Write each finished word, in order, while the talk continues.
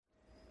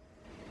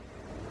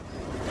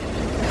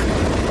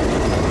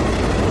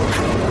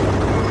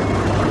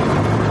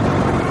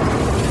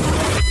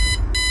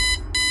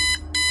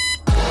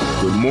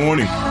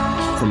morning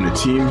from the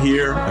team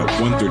here at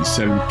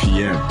 1:37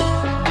 p.m.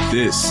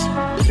 This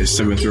is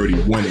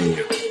 7:31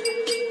 a.m.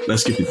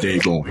 Let's get the day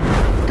going.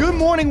 Good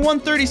morning,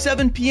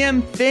 1:37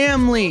 p.m.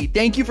 family.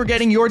 Thank you for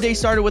getting your day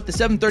started with the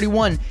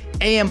 7:31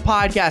 a.m.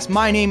 podcast.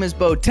 My name is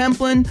Bo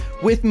Templin.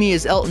 With me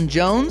is Elton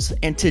Jones,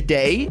 and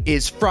today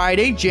is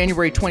Friday,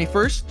 January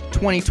 21st,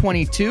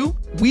 2022.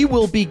 We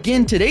will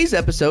begin today's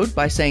episode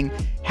by saying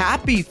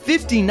happy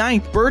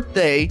 59th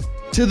birthday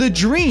to the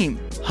Dream,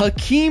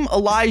 Hakeem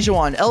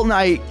Olajuwon. Elton,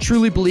 I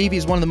truly believe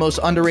he's one of the most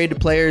underrated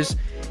players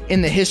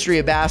in the history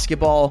of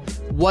basketball.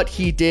 What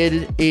he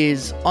did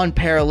is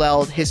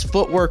unparalleled. His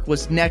footwork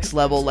was next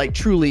level, like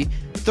truly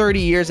 30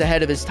 years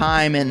ahead of his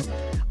time. And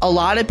a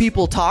lot of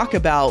people talk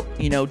about,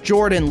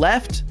 Jordan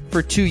left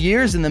for 2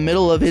 years in the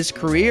middle of his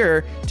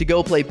career to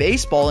go play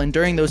baseball. And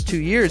during those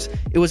 2 years,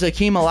 it was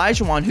Hakeem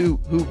Olajuwon who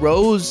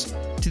rose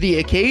to the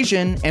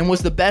occasion and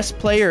was the best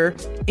player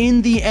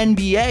in the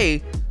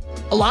NBA.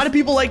 A lot of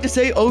people like to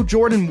say, oh,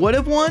 Jordan would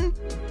have won.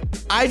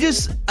 I'm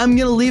going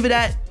to leave it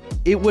at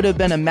it would have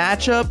been a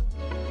matchup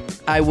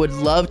I would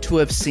love to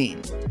have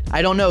seen.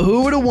 I don't know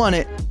who would have won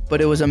it,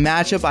 but it was a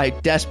matchup I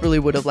desperately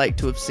would have liked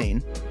to have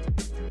seen.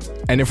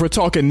 And if we're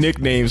talking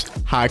nicknames,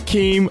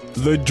 Hakeem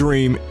the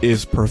Dream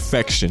is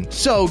perfection.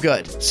 So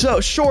good. So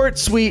short,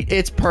 sweet,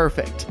 it's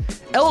perfect.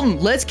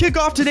 Elton, let's kick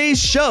off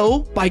today's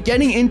show by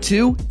getting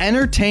into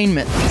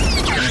entertainment.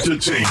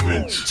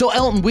 So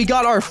Elton, we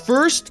got our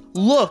first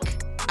look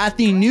at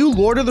the new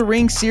Lord of the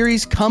Rings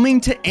series coming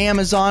to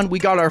Amazon. We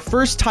got our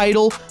first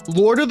title,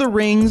 Lord of the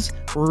Rings,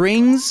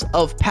 Rings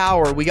of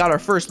Power. We got our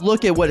first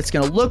look at what it's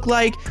going to look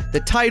like, the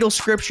title,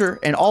 scripture,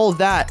 and all of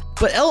that.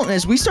 But Elton,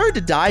 as we started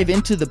to dive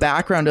into the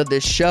background of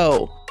this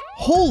show,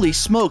 holy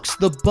smokes,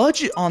 the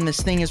budget on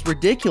this thing is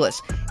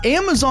ridiculous.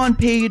 Amazon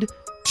paid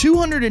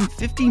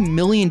 $250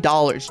 million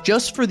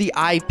just for the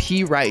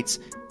IP rights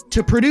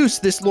to produce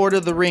this Lord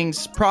of the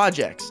Rings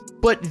projects.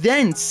 But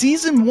then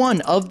season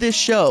 1 of this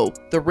show,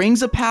 The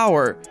Rings of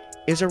Power,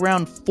 is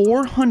around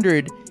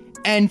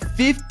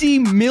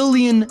 $450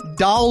 million.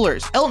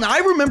 Elton, I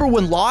remember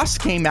when Lost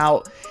came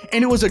out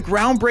and it was a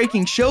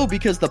groundbreaking show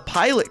because the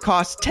pilot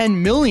cost $10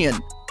 million.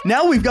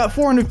 Now we've got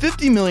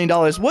 $450 million.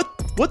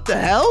 What the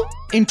hell?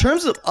 In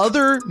terms of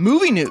other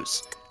movie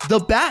news, The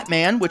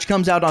Batman, which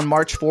comes out on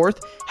March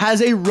 4th,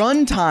 has a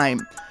runtime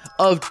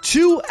of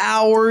 2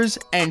 hours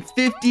and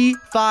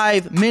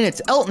 55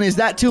 minutes. Elton, is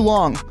that too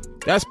long?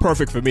 That's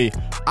perfect for me.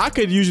 I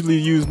could usually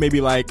use maybe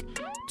like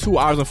 2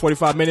 hours and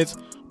 45 minutes,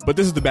 but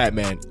this is the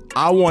Batman.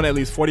 I want at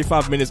least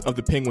 45 minutes of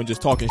the Penguin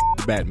just talking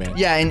to Batman.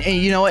 Yeah, and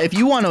you know what? If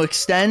you want to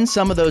extend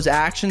some of those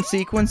action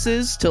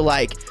sequences to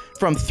like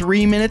from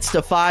 3 minutes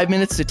to 5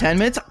 minutes to 10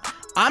 minutes,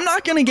 I'm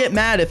not going to get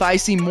mad if I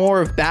see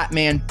more of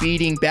Batman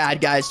beating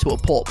bad guys to a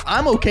pulp.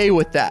 I'm okay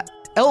with that.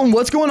 Elton,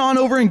 what's going on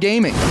over in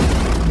gaming?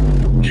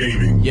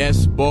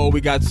 Yes, Bo, we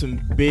got some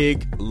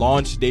big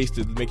launch dates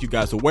to make you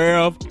guys aware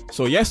of.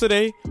 So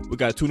yesterday, we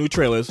got 2 new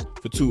trailers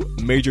for 2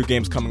 major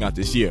games coming out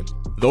this year.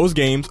 Those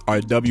games are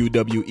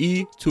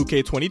WWE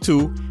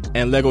 2K22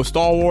 and LEGO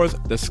Star Wars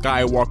The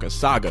Skywalker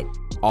Saga.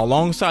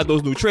 Alongside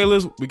those new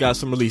trailers, we got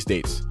some release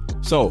dates.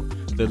 So,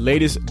 the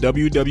latest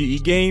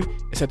WWE game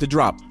is set to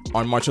drop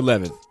on March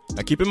 11th.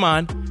 Now keep in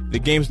mind, the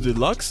game's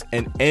Deluxe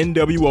and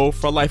NWO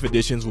for Life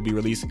editions will be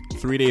released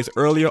 3 days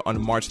earlier on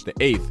March the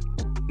 8th.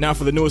 Now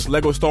for the newest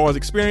LEGO Star Wars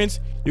experience,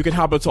 you can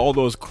hop into all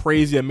those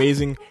crazy,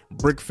 amazing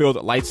brick-filled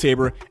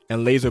lightsaber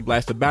and laser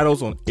blaster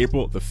battles on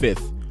April the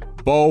 5th.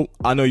 Bo,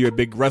 I know you're a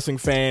big wrestling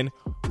fan.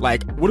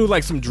 What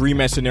are some dream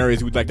match scenarios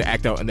you would like to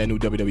act out in that new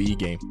WWE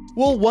game?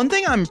 Well, one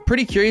thing I'm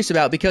pretty curious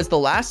about, because the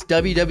last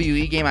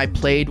WWE game I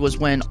played was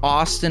when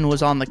Austin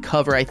was on the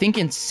cover, I think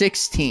in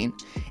 16,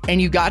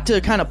 and you got to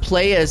kind of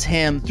play as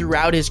him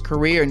throughout his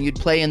career, and you'd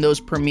play in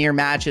those premier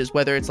matches,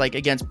 whether it's like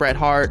against Bret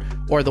Hart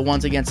or the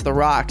ones against The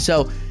Rock.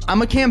 So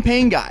I'm a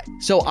campaign guy,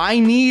 so I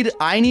need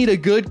a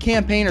good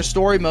campaign or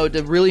story mode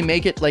to really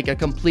make it like a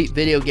complete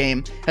video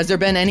game. Has there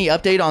been any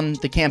update on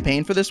the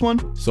campaign for this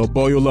one? So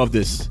Bo, you'll love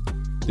this.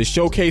 The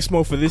showcase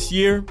mode for this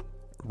year,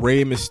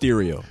 Rey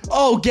Mysterio.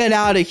 Oh, get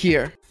out of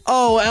here.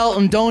 Oh,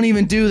 Elton, don't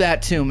even do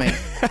that to me.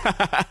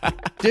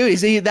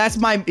 Dude, Rey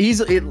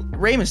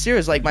Mysterio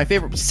is like my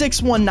favorite.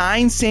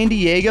 619 San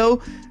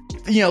Diego,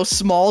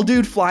 small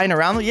dude flying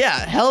around.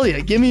 Yeah, hell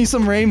yeah. Give me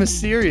some Rey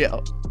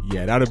Mysterio.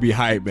 Yeah, that'll be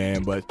hype,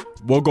 man. But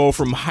we'll go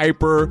from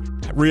hyper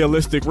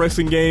realistic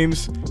wrestling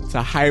games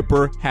to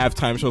hyper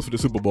halftime shows for the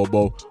Super Bowl,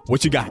 Bo.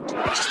 What you got?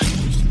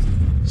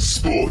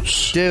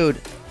 Sports.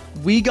 Dude,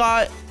 we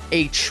got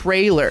a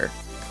trailer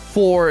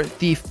for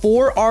the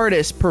 4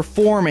 artists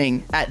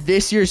performing at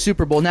this year's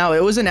Super Bowl. Now,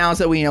 it was announced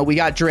that we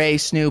got Dre,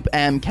 Snoop,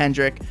 M,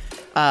 Kendrick.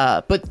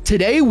 But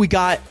today we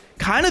got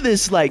kind of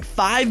this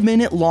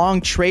 5-minute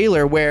long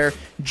trailer where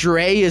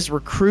Dre is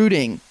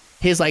recruiting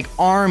his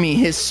army,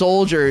 his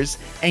soldiers,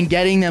 and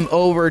getting them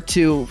over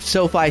to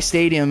SoFi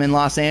Stadium in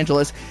Los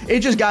Angeles. It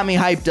just got me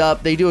hyped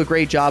up. They do a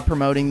great job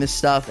promoting this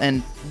stuff,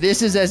 and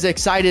this is as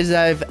excited as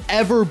I've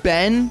ever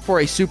been for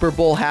a Super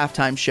Bowl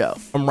halftime show.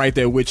 I'm right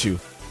there with you.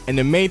 And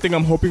the main thing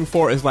I'm hoping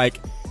for is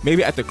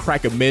maybe at the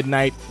crack of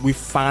midnight, we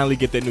finally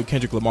get that new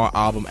Kendrick Lamar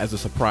album as a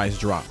surprise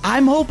drop.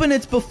 I'm hoping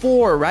it's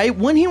before, right?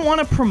 Wouldn't he want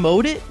to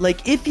promote it?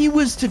 Like, if he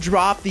was to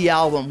drop the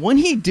album,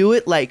 wouldn't he do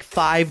it like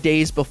 5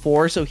 days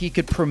before so he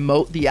could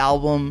promote the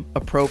album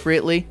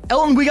appropriately?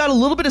 Elton, we got a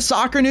little bit of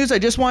soccer news I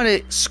just want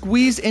to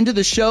squeeze into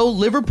the show.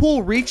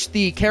 Liverpool reached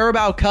the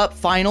Carabao Cup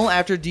final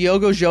after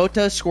Diogo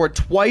Jota scored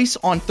twice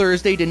on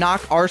Thursday to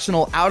knock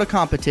Arsenal out of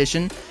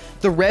competition.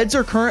 The Reds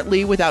are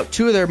currently without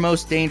two of their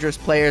most dangerous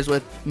players,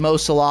 with Mo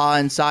Salah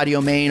and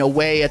Sadio Mane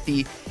away at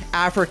the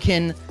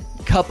African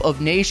Cup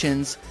of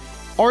Nations.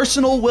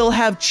 Arsenal will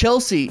have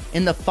Chelsea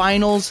in the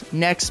finals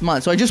next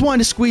month. So I just wanted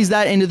to squeeze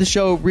that into the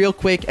show real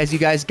quick as you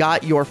guys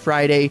got your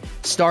Friday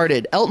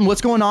started. Elton,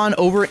 what's going on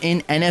over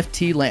in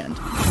NFT land?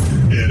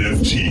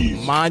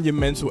 NFT.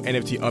 Monumental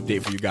NFT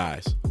update for you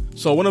guys.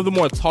 So one of the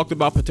more talked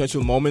about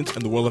potential moments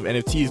in the world of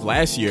NFTs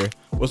last year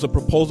was a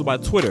proposal by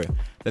Twitter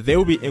that they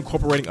will be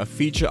incorporating a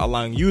feature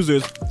allowing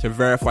users to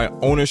verify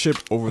ownership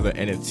over the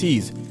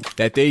NFTs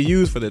that they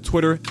use for their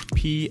Twitter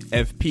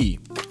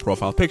PFP,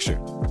 profile picture.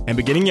 And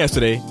beginning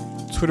yesterday,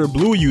 Twitter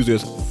Blue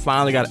users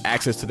finally got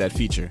access to that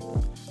feature.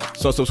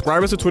 So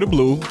subscribers to Twitter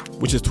Blue,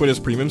 which is Twitter's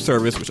premium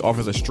service, which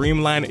offers a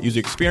streamlined user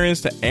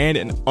experience to and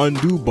an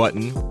undo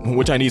button,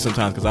 which I need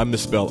sometimes because I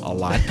misspell a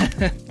lot,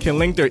 can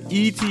link their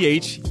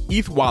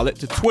ETH wallet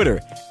to Twitter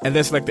and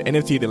then select the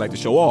NFT they like to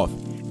show off.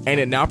 And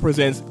it now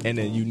presents in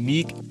a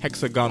unique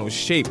hexagonal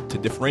shape to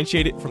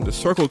differentiate it from the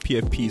circled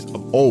PFPs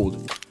of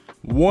old.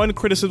 One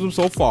criticism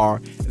so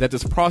far is that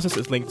this process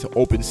is linked to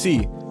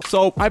OpenSea.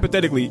 So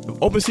hypothetically, if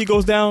OpenSea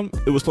goes down,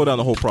 it will slow down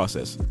the whole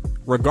process.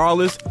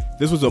 Regardless,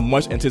 this was a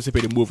much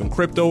anticipated move in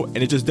crypto, and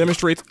it just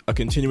demonstrates a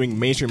continuing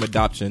mainstream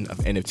adoption of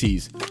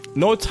NFTs.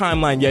 No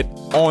timeline yet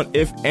on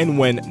if and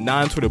when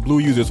non-Twitter Blue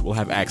users will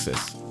have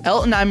access.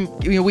 Elton,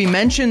 we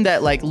mentioned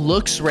that like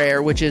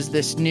LooksRare, which is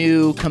this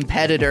new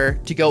competitor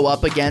to go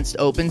up against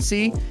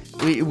OpenSea.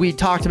 We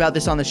talked about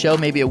this on the show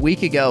maybe a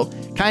week ago.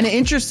 Kind of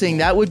interesting.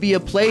 That would be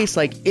a place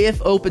like if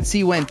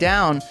OpenSea went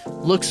down,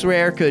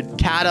 LooksRare could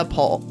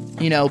catapult,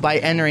 by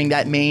entering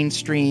that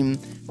mainstream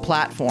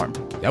platform.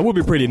 That would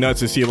be pretty nuts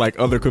to see like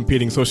other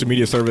competing social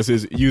media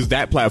services use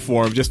that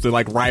platform just to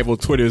like rival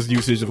Twitter's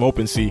usage of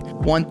OpenSea.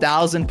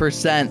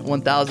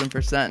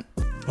 1000%.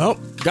 Well,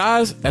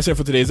 guys, that's it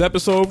for today's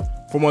episode.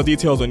 For more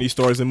details on these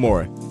stories and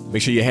more,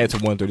 make sure you head to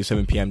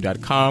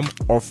 137pm.com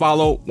or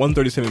follow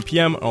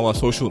 137pm on all our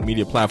social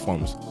media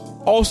platforms.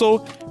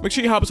 Also, make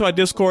sure you hop into our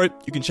Discord.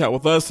 You can chat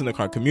with us in the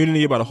car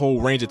community about a whole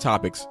range of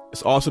topics.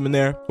 It's awesome in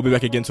there. We'll be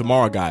back again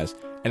tomorrow, guys.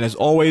 And as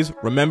always,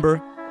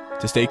 remember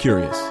to stay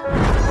curious.